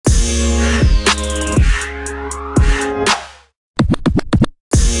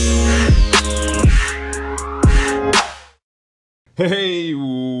Hey,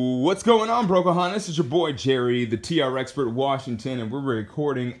 what's going on, Brokahontas? It's your boy Jerry, the TR Expert Washington, and we're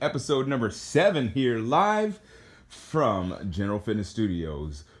recording episode number 7 here live from General Fitness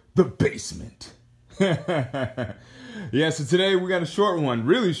Studios, the basement. Yeah, so today we got a short one,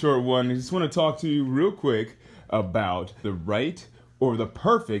 really short one. I just want to talk to you real quick about the right or the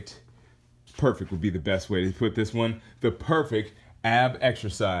perfect would be the best way to put this one, the perfect ab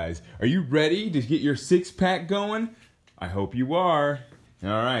exercise. Are you ready to get your six-pack going? I hope you are. All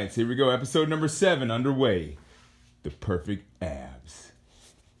right, so here we go. Episode number 7 underway. The perfect abs.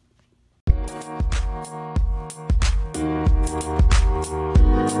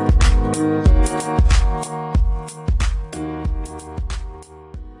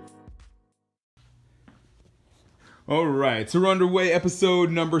 All right, so we're underway,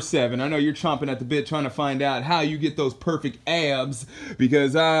 episode number 7. I know you're chomping at the bit trying to find out how you get those perfect abs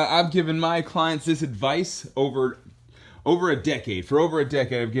because I've given my clients this advice over a decade. For over a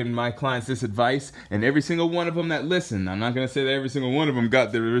decade, I've given my clients this advice, and every single one of them that listened, I'm not going to say that every single one of them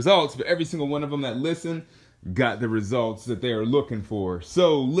got the results, but every single one of them that listened got the results that they are looking for.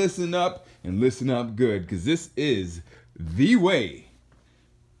 So listen up and listen up good, because this is the way,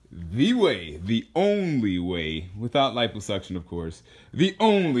 the only way, without liposuction, of course, the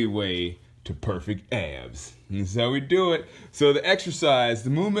only way to perfect abs. And this is how we do it. So the exercise, the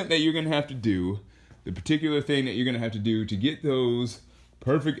movement that you're going to have to do, the particular thing that you're going to have to do to get those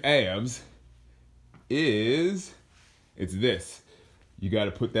perfect abs it's this. You got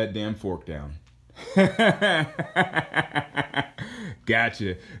to put that damn fork down.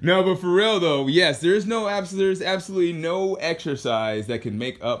 Gotcha. No, but for real though, yes, there's absolutely no exercise that can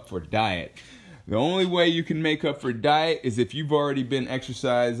make up for diet. The only way you can make up for diet is if you've already been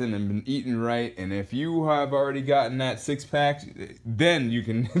exercising and been eating right, and if you have already gotten that six-pack, then you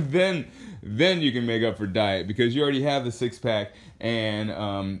can then you can make up for diet because you already have the six-pack, and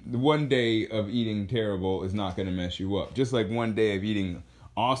one day of eating terrible is not going to mess you up. Just like one day of eating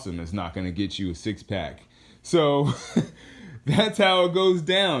awesome is not going to get you a six-pack. So that's how it goes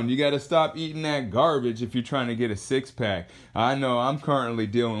down. You got to stop eating that garbage if you're trying to get a six-pack. I know I'm currently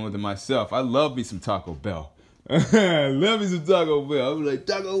dealing with it myself. I love me some Taco Bell. Love me some Taco Bell. I'm like,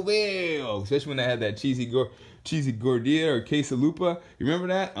 Taco Bell. Especially when I had that cheesy gordita or quesalupa. You remember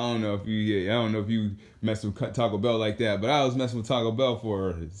that? I don't know if you messed with Taco Bell like that, but I was messing with Taco Bell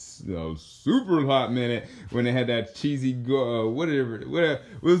for a super hot minute when they had that cheesy whatever. It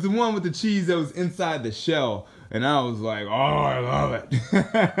was the one with the cheese that was inside the shell. And I was like, oh, I love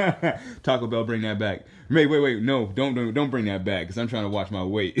it. Taco Bell, bring that back. Wait, no, don't bring that back, because I'm trying to watch my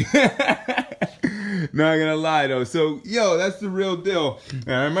weight. Not gonna lie though. So, that's the real deal.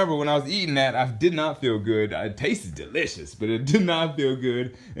 And I remember when I was eating that, I did not feel good. It tasted delicious, but it did not feel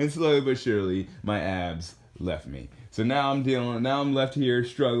good. And slowly but surely, my abs left me. So now I'm left here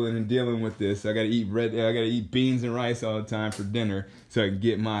struggling and dealing with this. I gotta eat beans and rice all the time for dinner so I can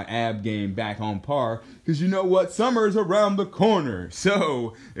get my ab game back on par. Cause you know what? Summer's around the corner.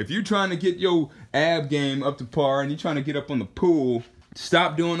 So if you're trying to get your ab game up to par and you're trying to get up on the pool,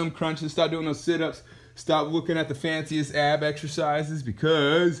 stop doing them crunches, stop doing those sit-ups, stop looking at the fanciest ab exercises,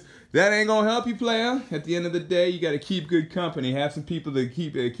 because that ain't gonna help you, player. At the end of the day, you gotta keep good company. Have some people to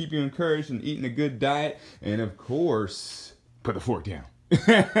keep you encouraged and eating a good diet, and of course, put the fork down.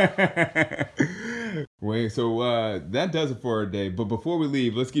 That does it for our day. But before we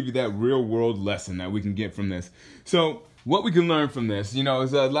leave, let's give you that real world lesson that we can get from this. So what we can learn from this,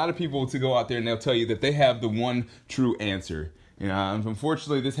 is a lot of people to go out there and they'll tell you that they have the one true answer.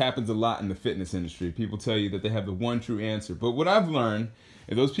 Unfortunately, this happens a lot in the fitness industry. People tell you that they have the one true answer. But what I've learned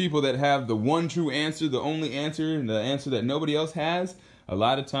is those people that have the one true answer, the only answer, and the answer that nobody else has, a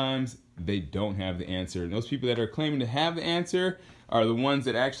lot of times they don't have the answer. And those people that are claiming to have the answer are the ones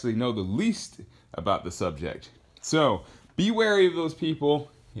that actually know the least about the subject. So be wary of those people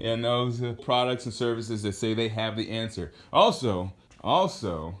and those products and services that say they have the answer. Also,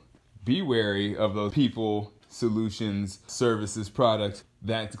 be wary of those people, solutions, services, products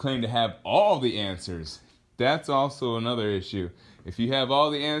that claim to have all the answers. That's also another issue. If you have all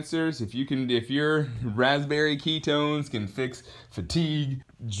the answers, if your raspberry ketones can fix fatigue,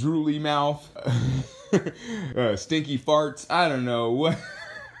 drooly mouth, stinky farts, I don't know what.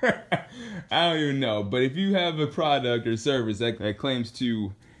 I don't even know. But if you have a product or service that claims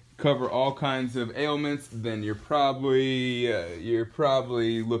to cover all kinds of ailments, then you're probably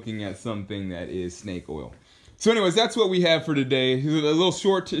looking at something that is snake oil. So anyways, that's what we have for today. A little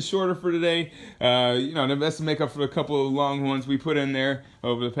shorter for today. That's to make up for a couple of long ones we put in there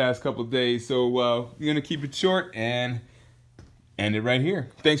over the past couple of days. So we're going to keep it short and end it right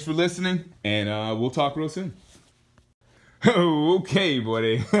here. Thanks for listening, and we'll talk real soon. Oh, okay,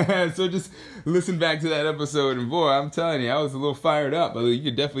 buddy. So just listen back to that episode, and boy, I'm telling you, I was a little fired up. But you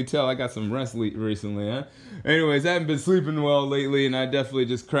could definitely tell I got some rest recently, huh? Anyways, I haven't been sleeping well lately, and I definitely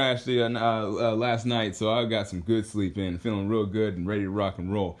just crashed last night, so I got some good sleep in, feeling real good and ready to rock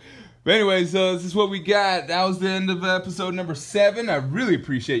and roll. But anyways, this is what we got. That was the end of episode number 7. I really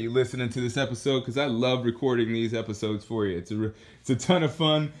appreciate you listening to this episode because I love recording these episodes for you. It's a ton of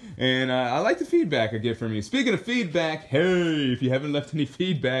fun, and I like the feedback I get from you. Speaking of feedback, hey, if you haven't left any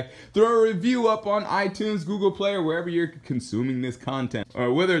feedback, throw a review up on iTunes, Google Play, or wherever you're consuming this content.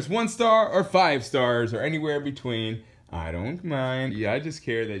 Or whether it's 1 star or 5 stars or anywhere between, I don't mind. Yeah, I just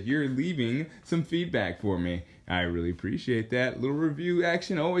care that you're leaving some feedback for me. I really appreciate that. Little review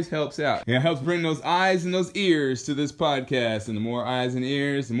action always helps out. It helps bring those eyes and those ears to this podcast. And the more eyes and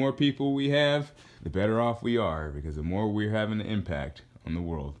ears, the more people we have, the better off we are, because the more we're having an impact on the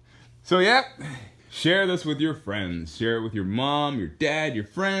world. So yeah, share this with your friends. Share it with your mom, your dad, your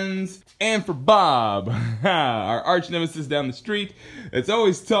friends. And for Bob, our arch nemesis down the street that's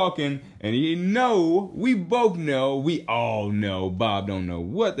always talking, and we all know Bob don't know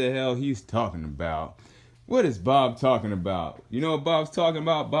what the hell he's talking about. What is Bob talking about? You know what Bob's talking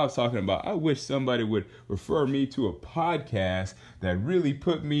about? Bob's talking about, I wish somebody would refer me to a podcast that really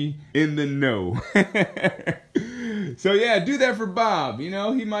put me in the know. So yeah, do that for Bob. You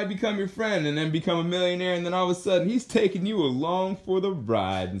know, he might become your friend and then become a millionaire, and then all of a sudden he's taking you along for the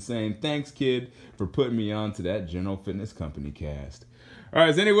ride and saying, thanks, kid, for putting me on to that General Fitness Company cast. All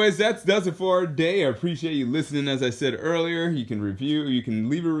right, so anyways, that does it for our day. I appreciate you listening. As I said earlier, you can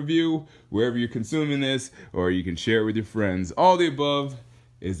leave a review wherever you're consuming this, or you can share it with your friends. All the above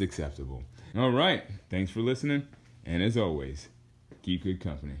is acceptable. All right, thanks for listening, and as always, keep good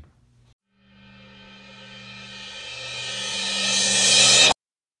company.